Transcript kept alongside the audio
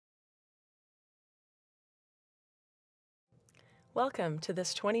Welcome to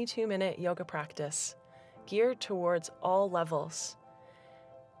this 22-minute yoga practice geared towards all levels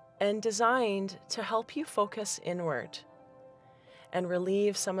and designed to help you focus inward and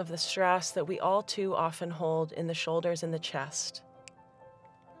relieve some of the stress that we all too often hold in the shoulders and the chest.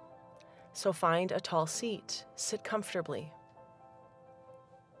 So find a tall seat, sit comfortably.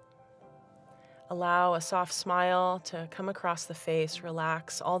 Allow a soft smile to come across the face,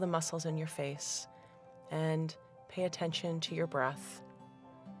 relax all the muscles in your face, and pay attention to your breath.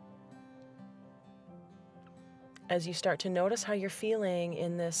 As you start to notice how you're feeling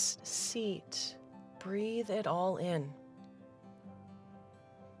in this seat, breathe it all in.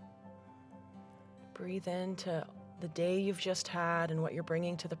 Breathe into the day you've just had and what you're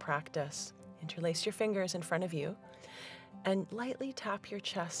bringing to the practice. Interlace your fingers in front of you and lightly tap your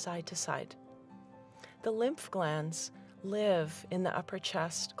chest side to side. The lymph glands live in the upper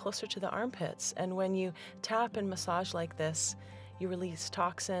chest closer to the armpits, and when you tap and massage like this, you release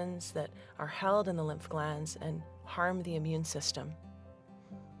toxins that are held in the lymph glands and harm the immune system.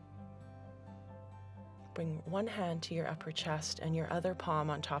 Bring one hand to your upper chest and your other palm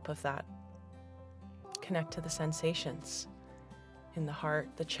on top of that. Connect to the sensations in the heart,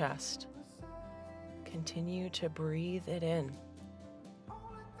 the chest. Continue to breathe it in.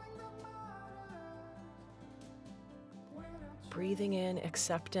 Breathing in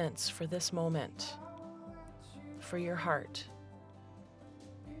acceptance for this moment, for your heart.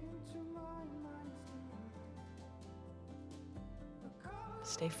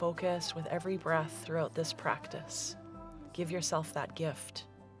 Stay focused with every breath throughout this practice. Give yourself that gift.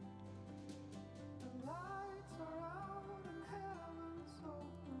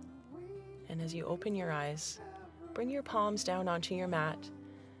 And as you open your eyes, bring your palms down onto your mat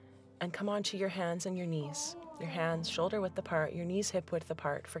and come onto your hands and your knees. Your hands shoulder width apart, your knees hip width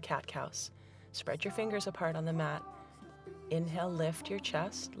apart for cat-cows. Spread your fingers apart on the mat. Inhale, lift your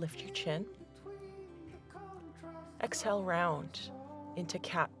chest, lift your chin. Exhale, round into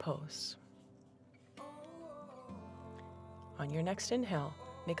cat pose. On your next inhale,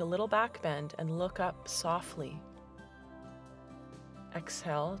 make a little back bend and look up softly.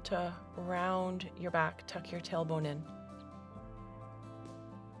 Exhale to round your back, tuck your tailbone in.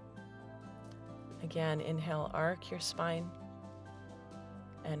 Again, inhale, arc your spine,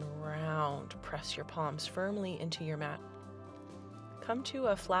 and round. Press your palms firmly into your mat. Come to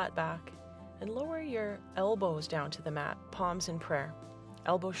a flat back and lower your elbows down to the mat, palms in prayer,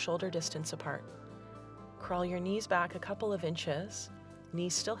 elbows shoulder distance apart. Crawl your knees back a couple of inches,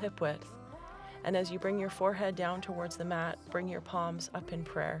 knees still hip width, and as you bring your forehead down towards the mat, bring your palms up in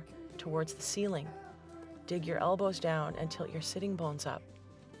prayer towards the ceiling. Dig your elbows down and tilt your sitting bones up.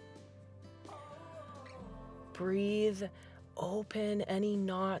 Breathe, open any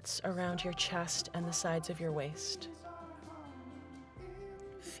knots around your chest and the sides of your waist.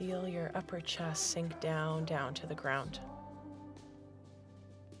 Feel your upper chest sink down to the ground.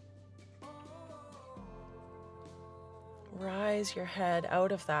 Rise your head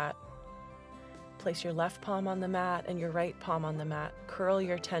out of that. Place your left palm on the mat and your right palm on the mat. Curl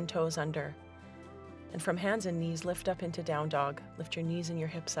your 10 toes under. And from hands and knees, lift up into down dog. Lift your knees and your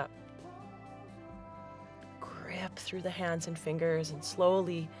hips up. Grip through the hands and fingers and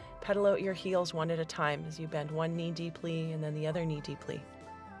slowly pedal out your heels one at a time as you bend one knee deeply and then the other knee deeply.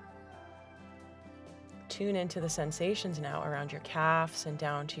 Tune into the sensations now around your calves and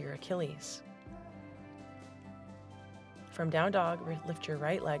down to your Achilles. From down dog, lift your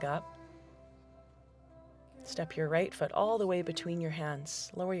right leg up. Step your right foot all the way between your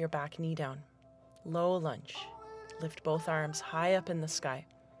hands. Lower your back knee down. Low lunge. Lift both arms high up in the sky.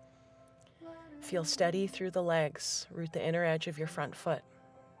 Feel steady through the legs. Root the inner edge of your front foot.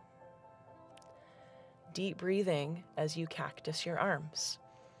 Deep breathing as you cactus your arms.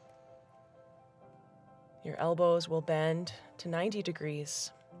 Your elbows will bend to 90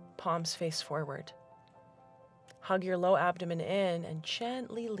 degrees, palms face forward. Hug your low abdomen in and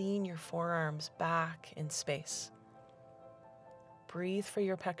gently lean your forearms back in space. Breathe for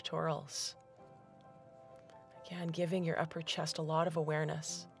your pectorals. Again, giving your upper chest a lot of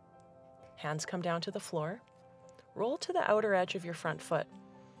awareness. Hands come down to the floor. Roll to the outer edge of your front foot.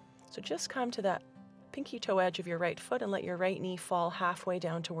 So just come to that pinky toe edge of your right foot and let your right knee fall halfway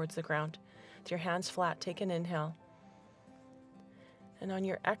down towards the ground. With your hands flat, take an inhale. And on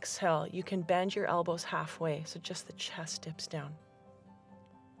your exhale, you can bend your elbows halfway, so just the chest dips down.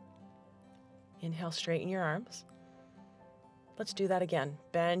 Inhale, straighten your arms. Let's do that again.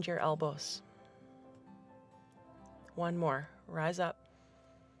 Bend your elbows. One more. Rise up.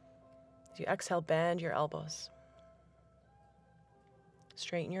 As you exhale, bend your elbows.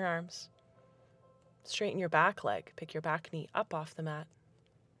 Straighten your arms. Straighten your back leg. Pick your back knee up off the mat.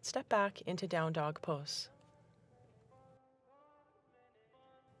 Step back into down dog pose.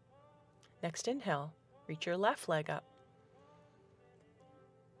 Next inhale, reach your left leg up.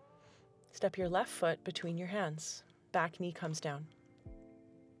 Step your left foot between your hands. Back knee comes down.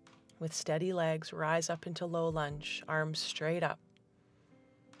 With steady legs, rise up into low lunge, arms straight up.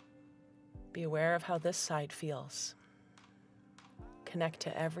 Be aware of how this side feels. Connect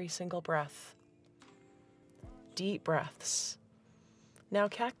to every single breath. Deep breaths. Now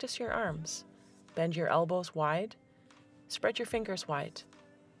cactus your arms. Bend your elbows wide. Spread your fingers wide.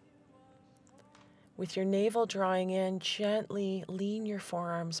 With your navel drawing in, gently lean your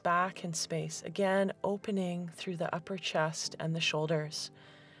forearms back in space. Again, opening through the upper chest and the shoulders.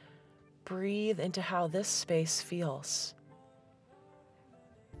 Breathe into how this space feels.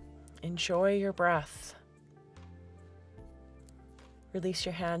 Enjoy your breath. Release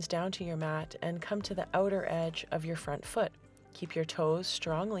your hands down to your mat and come to the outer edge of your front foot. Keep your toes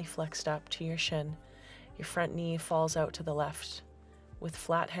strongly flexed up to your shin. Your front knee falls out to the left. With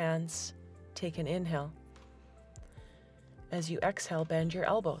flat hands, take an inhale. As you exhale, bend your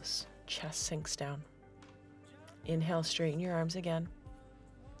elbows. Chest sinks down. Inhale, straighten your arms again.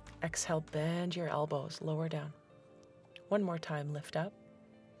 Exhale, bend your elbows, lower down. One more time, lift up.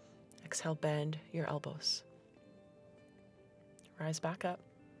 Exhale, bend your elbows. Rise back up.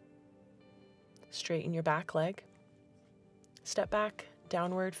 Straighten your back leg. Step back,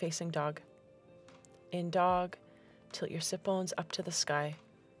 downward facing dog. In dog, tilt your sit bones up to the sky.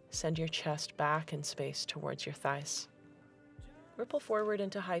 Send your chest back in space towards your thighs. Ripple forward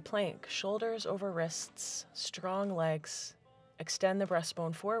into high plank, shoulders over wrists, strong legs. Extend the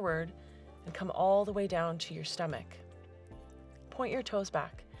breastbone forward and come all the way down to your stomach. Point your toes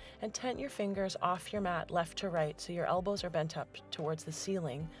back and tent your fingers off your mat left to right so your elbows are bent up towards the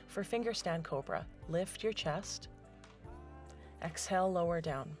ceiling for finger stand cobra. Lift your chest. Exhale, lower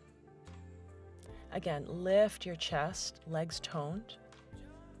down. Again, lift your chest, legs toned.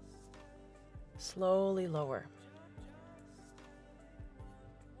 Slowly lower.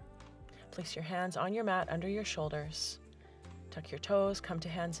 Place your hands on your mat under your shoulders. Tuck your toes, come to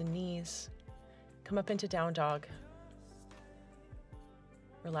hands and knees. Come up into down dog.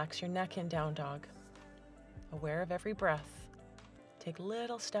 Relax your neck in down dog. Aware of every breath. Take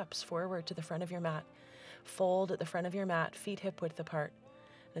little steps forward to the front of your mat. Fold at the front of your mat, feet hip width apart.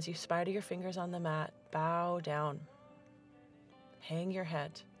 As you spider your fingers on the mat, bow down. Hang your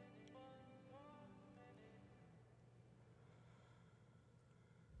head.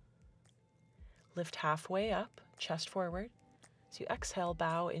 Lift halfway up, chest forward. As you exhale,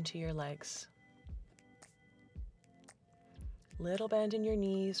 bow into your legs. Little bend in your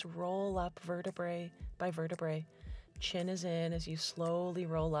knees, roll up vertebrae by vertebrae. Chin is in as you slowly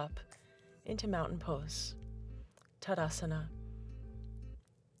roll up into mountain pose. Tadasana.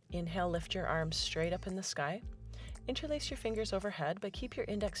 Inhale, lift your arms straight up in the sky. Interlace your fingers overhead, but keep your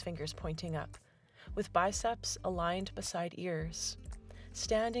index fingers pointing up, with biceps aligned beside ears.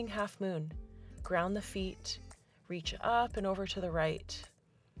 Standing half moon. Ground the feet, reach up and over to the right.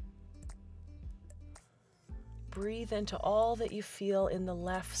 Breathe into all that you feel in the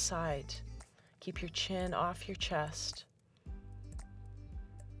left side. Keep your chin off your chest.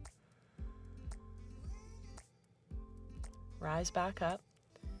 Rise back up.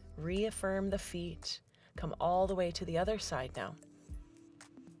 Reaffirm the feet. Come all the way to the other side now.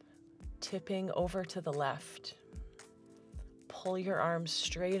 Tipping over to the left. Pull your arms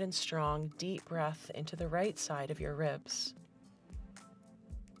straight and strong. Deep breath into the right side of your ribs.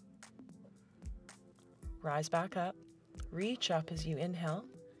 Rise back up. Reach up as you inhale.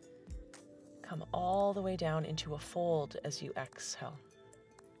 Come all the way down into a fold as you exhale.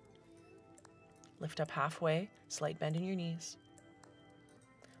 Lift up halfway, slight bend in your knees.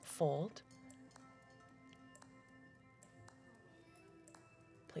 Fold.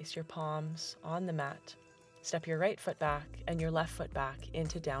 Place your palms on the mat. Step your right foot back and your left foot back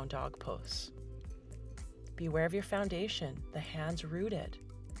into down dog pose. Be aware of your foundation, the hands rooted.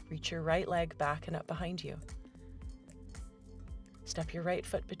 Reach your right leg back and up behind you. Step your right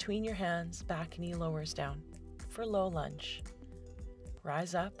foot between your hands, back knee lowers down for low lunge.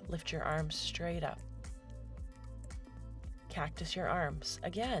 Rise up, lift your arms straight up. Cactus your arms.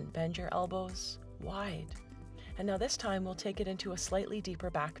 Again, bend your elbows wide. And now this time we'll take it into a slightly deeper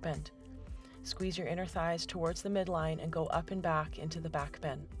back bend. Squeeze your inner thighs towards the midline and go up and back into the back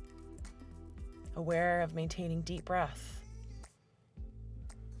bend. Aware of maintaining deep breath.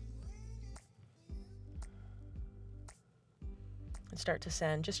 And start to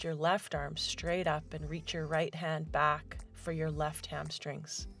send just your left arm straight up and reach your right hand back for your left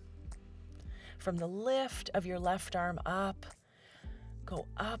hamstrings. From the lift of your left arm up, go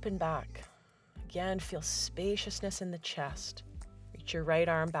up and back. Again, feel spaciousness in the chest. Reach your right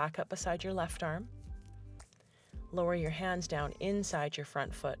arm back up beside your left arm. Lower your hands down inside your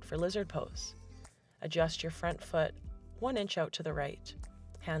front foot for lizard pose. Adjust your front foot 1 inch out to the right.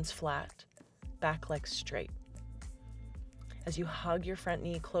 Hands flat, back leg straight. As you hug your front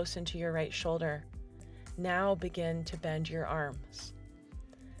knee close into your right shoulder, now begin to bend your arms.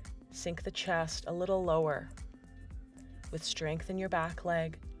 Sink the chest a little lower with strength in your back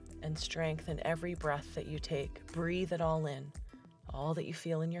leg and strength in every breath that you take. Breathe it all in, all that you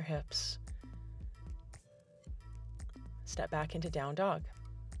feel in your hips. Step back into down dog.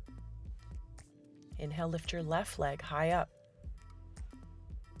 Inhale, lift your left leg high up.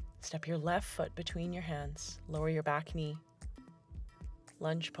 Step your left foot between your hands. Lower your back knee.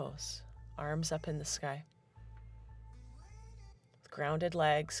 Lunge pose, arms up in the sky. With grounded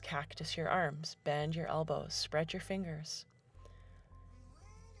legs, cactus your arms. Bend your elbows, spread your fingers.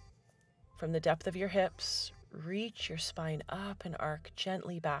 From the depth of your hips, reach your spine up and arc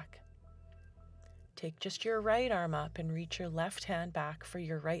gently back. Take just your right arm up and reach your left hand back for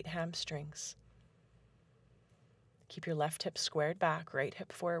your right hamstrings. Keep your left hip squared back, right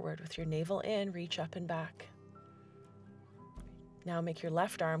hip forward. With your navel in, reach up and back. Now make your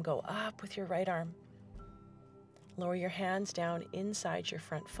left arm go up with your right arm. Lower your hands down inside your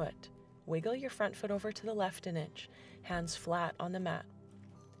front foot. Wiggle your front foot over to the left an inch. Hands flat on the mat.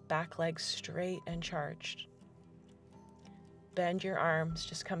 Back leg straight and charged. Bend your arms,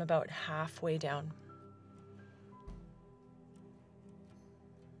 just come about halfway down.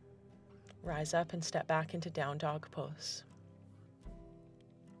 Rise up and step back into down dog pose.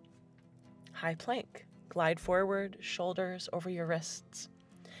 High plank. Glide forward, shoulders over your wrists.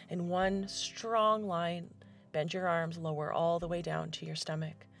 In one strong line, bend your arms, lower all the way down to your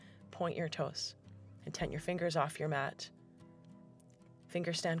stomach. Point your toes and tent your fingers off your mat.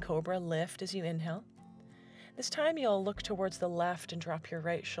 Finger stand cobra, lift as you inhale. This time you'll look towards the left and drop your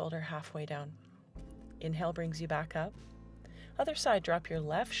right shoulder halfway down. Inhale brings you back up. Other side, drop your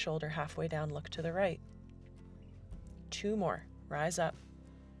left shoulder halfway down, look to the right. 2 more, rise up.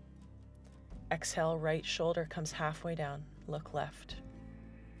 Exhale, right shoulder comes halfway down, look left.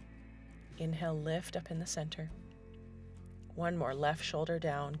 Inhale, lift up in the center. 1 more, left shoulder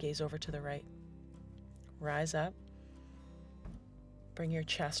down, gaze over to the right. Rise up. Bring your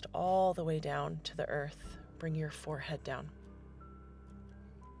chest all the way down to the earth. Bring your forehead down.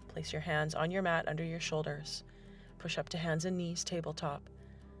 Place your hands on your mat under your shoulders. Push up to hands and knees, tabletop.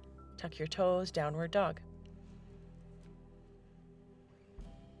 Tuck your toes, downward dog.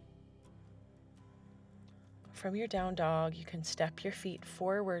 From your down dog, you can step your feet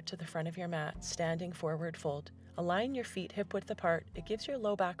forward to the front of your mat, standing forward fold. Align your feet hip width apart. It gives your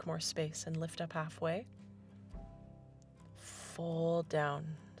low back more space, and lift up halfway. Fold down,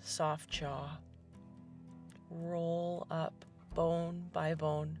 soft jaw. Roll up, bone by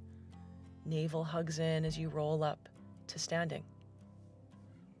bone. Navel hugs in as you roll up to standing.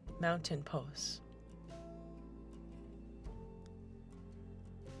 Mountain pose.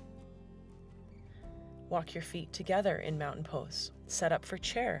 Walk your feet together in mountain pose. Set up for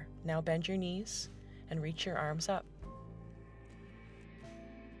chair. Now bend your knees and reach your arms up.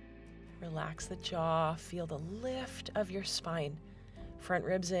 Relax the jaw. Feel the lift of your spine. Front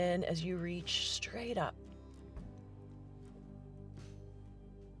ribs in as you reach straight up.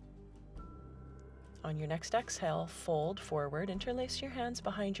 On your next exhale, fold forward. Interlace your hands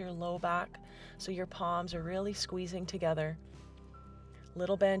behind your low back so your palms are really squeezing together.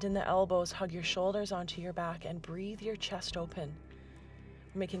 Little bend in the elbows, hug your shoulders onto your back and breathe your chest open.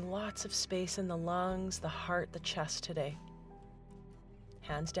 We're making lots of space in the lungs, the heart, the chest today.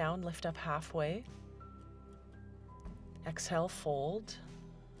 Hands down, lift up halfway. Exhale, fold.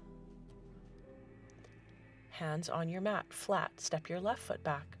 Hands on your mat, flat. Step your left foot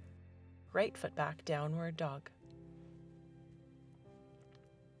back. Right foot back, downward dog.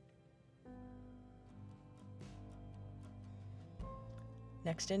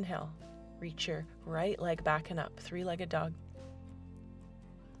 Next inhale, reach your right leg back and up, 3-legged dog.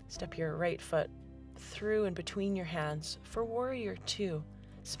 Step your right foot through and between your hands for warrior 2.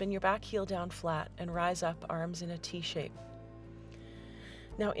 Spin your back heel down flat and rise up, arms in a T shape.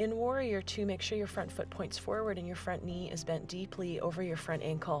 Now in warrior 2, make sure your front foot points forward and your front knee is bent deeply over your front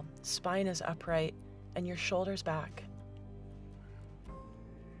ankle. Spine is upright and your shoulders back.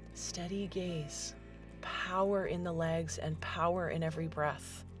 Steady gaze. Power in the legs and power in every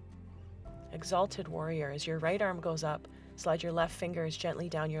breath. Exalted warrior, as your right arm goes up, slide your left fingers gently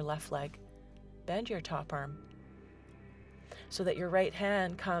down your left leg. Bend your top arm. so that your right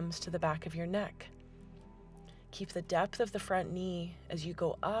hand comes to the back of your neck. Keep the depth of the front knee as you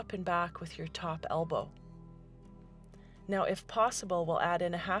go up and back with your top elbow. Now, if possible, we'll add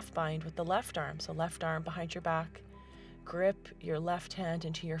in a half bind with the left arm. So left arm behind your back, grip your left hand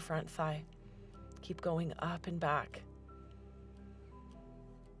into your front thigh. Keep going up and back.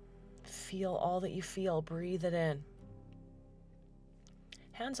 Feel all that you feel, breathe it in.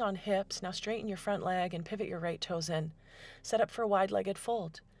 Hands on hips, now straighten your front leg and pivot your right toes in. Set up for a wide-legged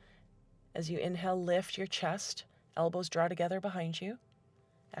fold. As you inhale, lift your chest, elbows draw together behind you.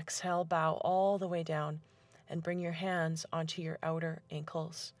 Exhale, bow all the way down and bring your hands onto your outer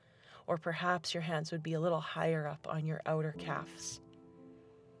ankles. Or perhaps your hands would be a little higher up on your outer calves.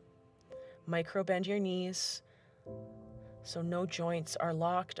 Micro bend your knees so no joints are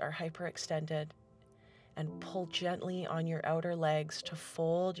locked or hyperextended, and pull gently on your outer legs to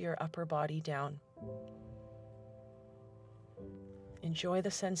fold your upper body down. Enjoy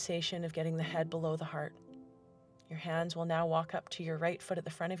the sensation of getting the head below the heart. Your hands will now walk up to your right foot at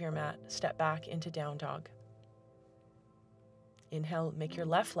the front of your mat, step back into down dog. Inhale, make your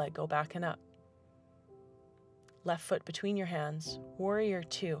left leg go back and up. Left foot between your hands, warrior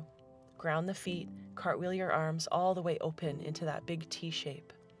two. Ground the feet, cartwheel your arms all the way open into that big T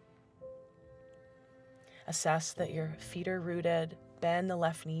shape. Assess that your feet are rooted, bend the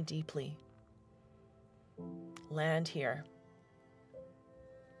left knee deeply. Land here.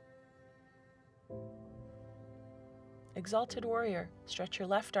 Exalted warrior, stretch your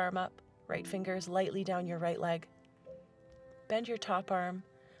left arm up, right fingers lightly down your right leg. Bend your top arm,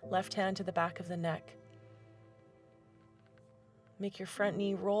 left hand to the back of the neck. Make your front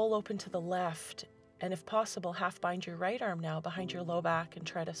knee roll open to the left, and if possible, half bind your right arm now behind your low back and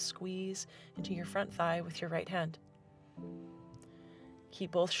try to squeeze into your front thigh with your right hand.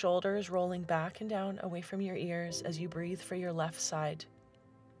 Keep both shoulders rolling back and down away from your ears as you breathe for your left side.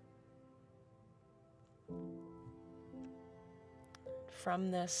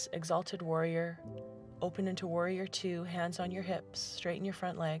 From this exalted warrior, open into warrior two, hands on your hips, straighten your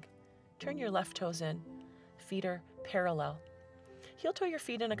front leg, turn your left toes in, feet are parallel. Heel toe your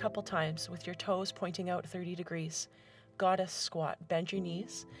feet in a couple times with your toes pointing out 30 degrees. Goddess squat, bend your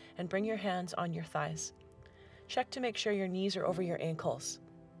knees and bring your hands on your thighs. Check to make sure your knees are over your ankles.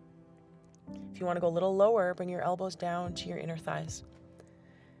 If you want to go a little lower, bring your elbows down to your inner thighs.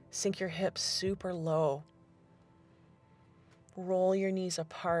 Sink your hips super low. Roll your knees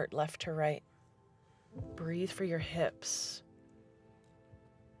apart, left to right. Breathe for your hips.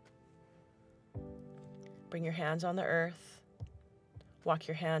 Bring your hands on the earth. Walk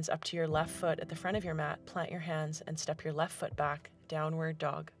your hands up to your left foot at the front of your mat, plant your hands and step your left foot back, downward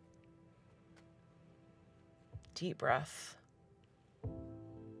dog. Deep breath.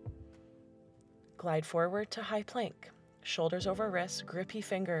 Glide forward to high plank. Shoulders over wrists, grippy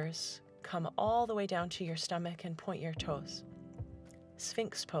fingers. Come all the way down to your stomach and point your toes.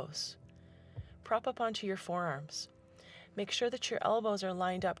 Sphinx pose. Prop up onto your forearms. Make sure that your elbows are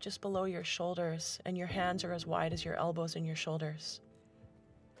lined up just below your shoulders and your hands are as wide as your elbows and your shoulders.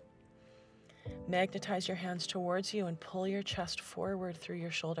 Magnetize your hands towards you and pull your chest forward through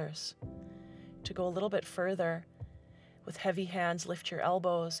your shoulders. To go a little bit further, with heavy hands, lift your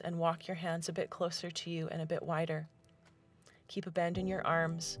elbows and walk your hands a bit closer to you and a bit wider. Keep a bend in your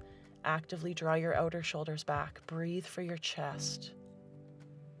arms. Actively draw your outer shoulders back. Breathe for your chest.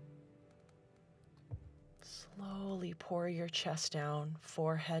 Slowly pour your chest down,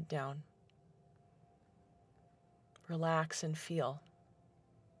 forehead down. Relax and feel.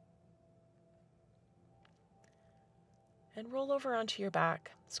 And roll over onto your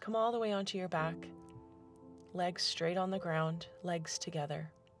back. Let's come all the way onto your back. Legs straight on the ground, legs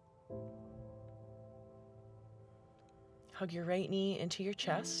together. Hug your right knee into your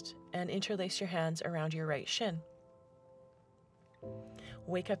chest and interlace your hands around your right shin.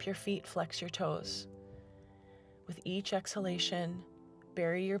 Wake up your feet, flex your toes. With each exhalation,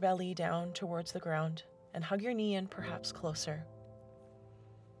 bury your belly down towards the ground and hug your knee in perhaps closer.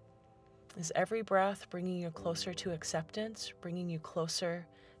 Is every breath bringing you closer to acceptance, bringing you closer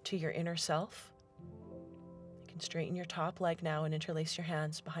to your inner self? You can straighten your top leg now and interlace your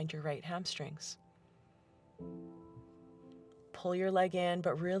hands behind your right hamstrings. Pull your leg in,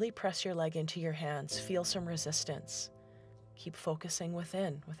 but really press your leg into your hands. Feel some resistance. Keep focusing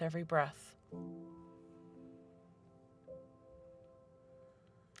within with every breath.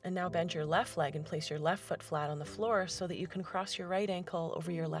 And now bend your left leg and place your left foot flat on the floor so that you can cross your right ankle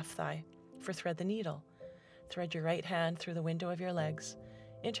over your left thigh. For thread the needle, thread your right hand through the window of your legs.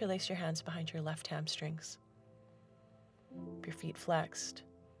 Interlace your hands behind your left hamstrings. Your feet flexed.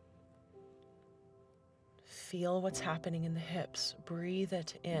 Feel what's happening in the hips. Breathe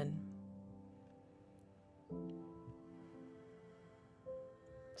it in.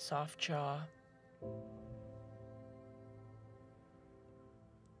 Soft jaw.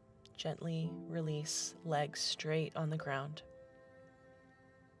 Gently release, legs straight on the ground.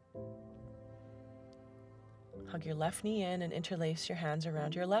 Hug your left knee in and interlace your hands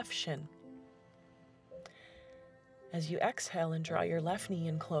around your left shin. As you exhale and draw your left knee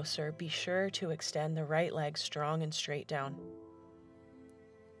in closer, be sure to extend the right leg strong and straight down.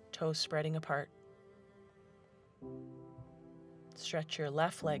 Toes spreading apart. Stretch your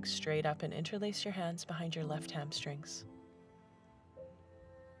left leg straight up and interlace your hands behind your left hamstrings.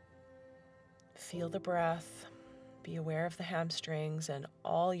 Feel the breath. Be aware of the hamstrings and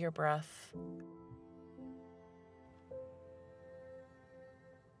all your breath.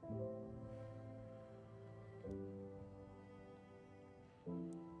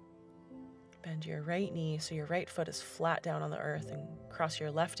 Bend your right knee so your right foot is flat down on the earth, and cross your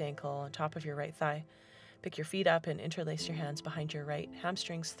left ankle on top of your right thigh. Pick your feet up and interlace your hands behind your right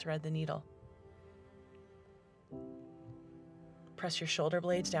hamstrings. Thread the needle. Press your shoulder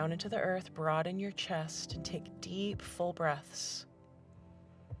blades down into the earth, broaden your chest, and take deep, full breaths.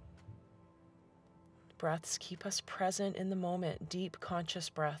 Breaths keep us present in the moment. Deep, conscious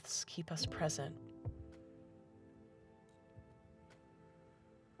breaths keep us present.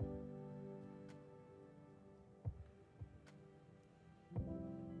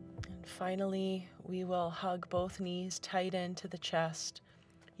 And finally, we will hug both knees tight into the chest.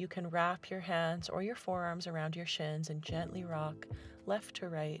 You can wrap your hands or your forearms around your shins and gently rock left to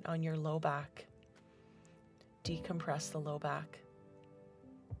right on your low back. Decompress the low back.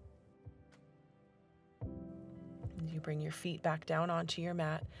 And you bring your feet back down onto your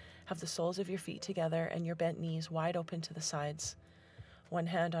mat. Have the soles of your feet together and your bent knees wide open to the sides. One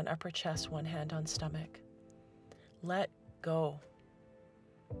hand on upper chest, one hand on stomach. Let go.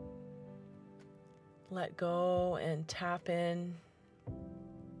 Let go and tap in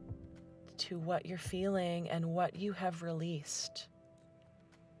to what you're feeling and what you have released.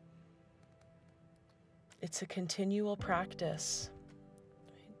 It's a continual practice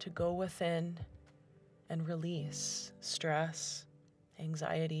to go within and release stress,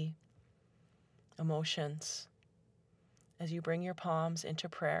 anxiety, emotions. As you bring your palms into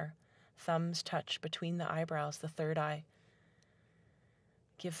prayer, thumbs touch between the eyebrows, the third eye.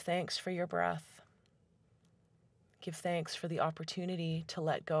 Give thanks for your breath. Give thanks for the opportunity to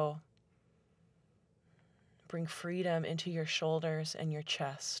let go. Bring freedom into your shoulders and your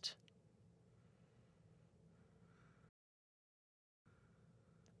chest.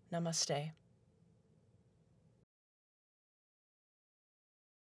 Namaste.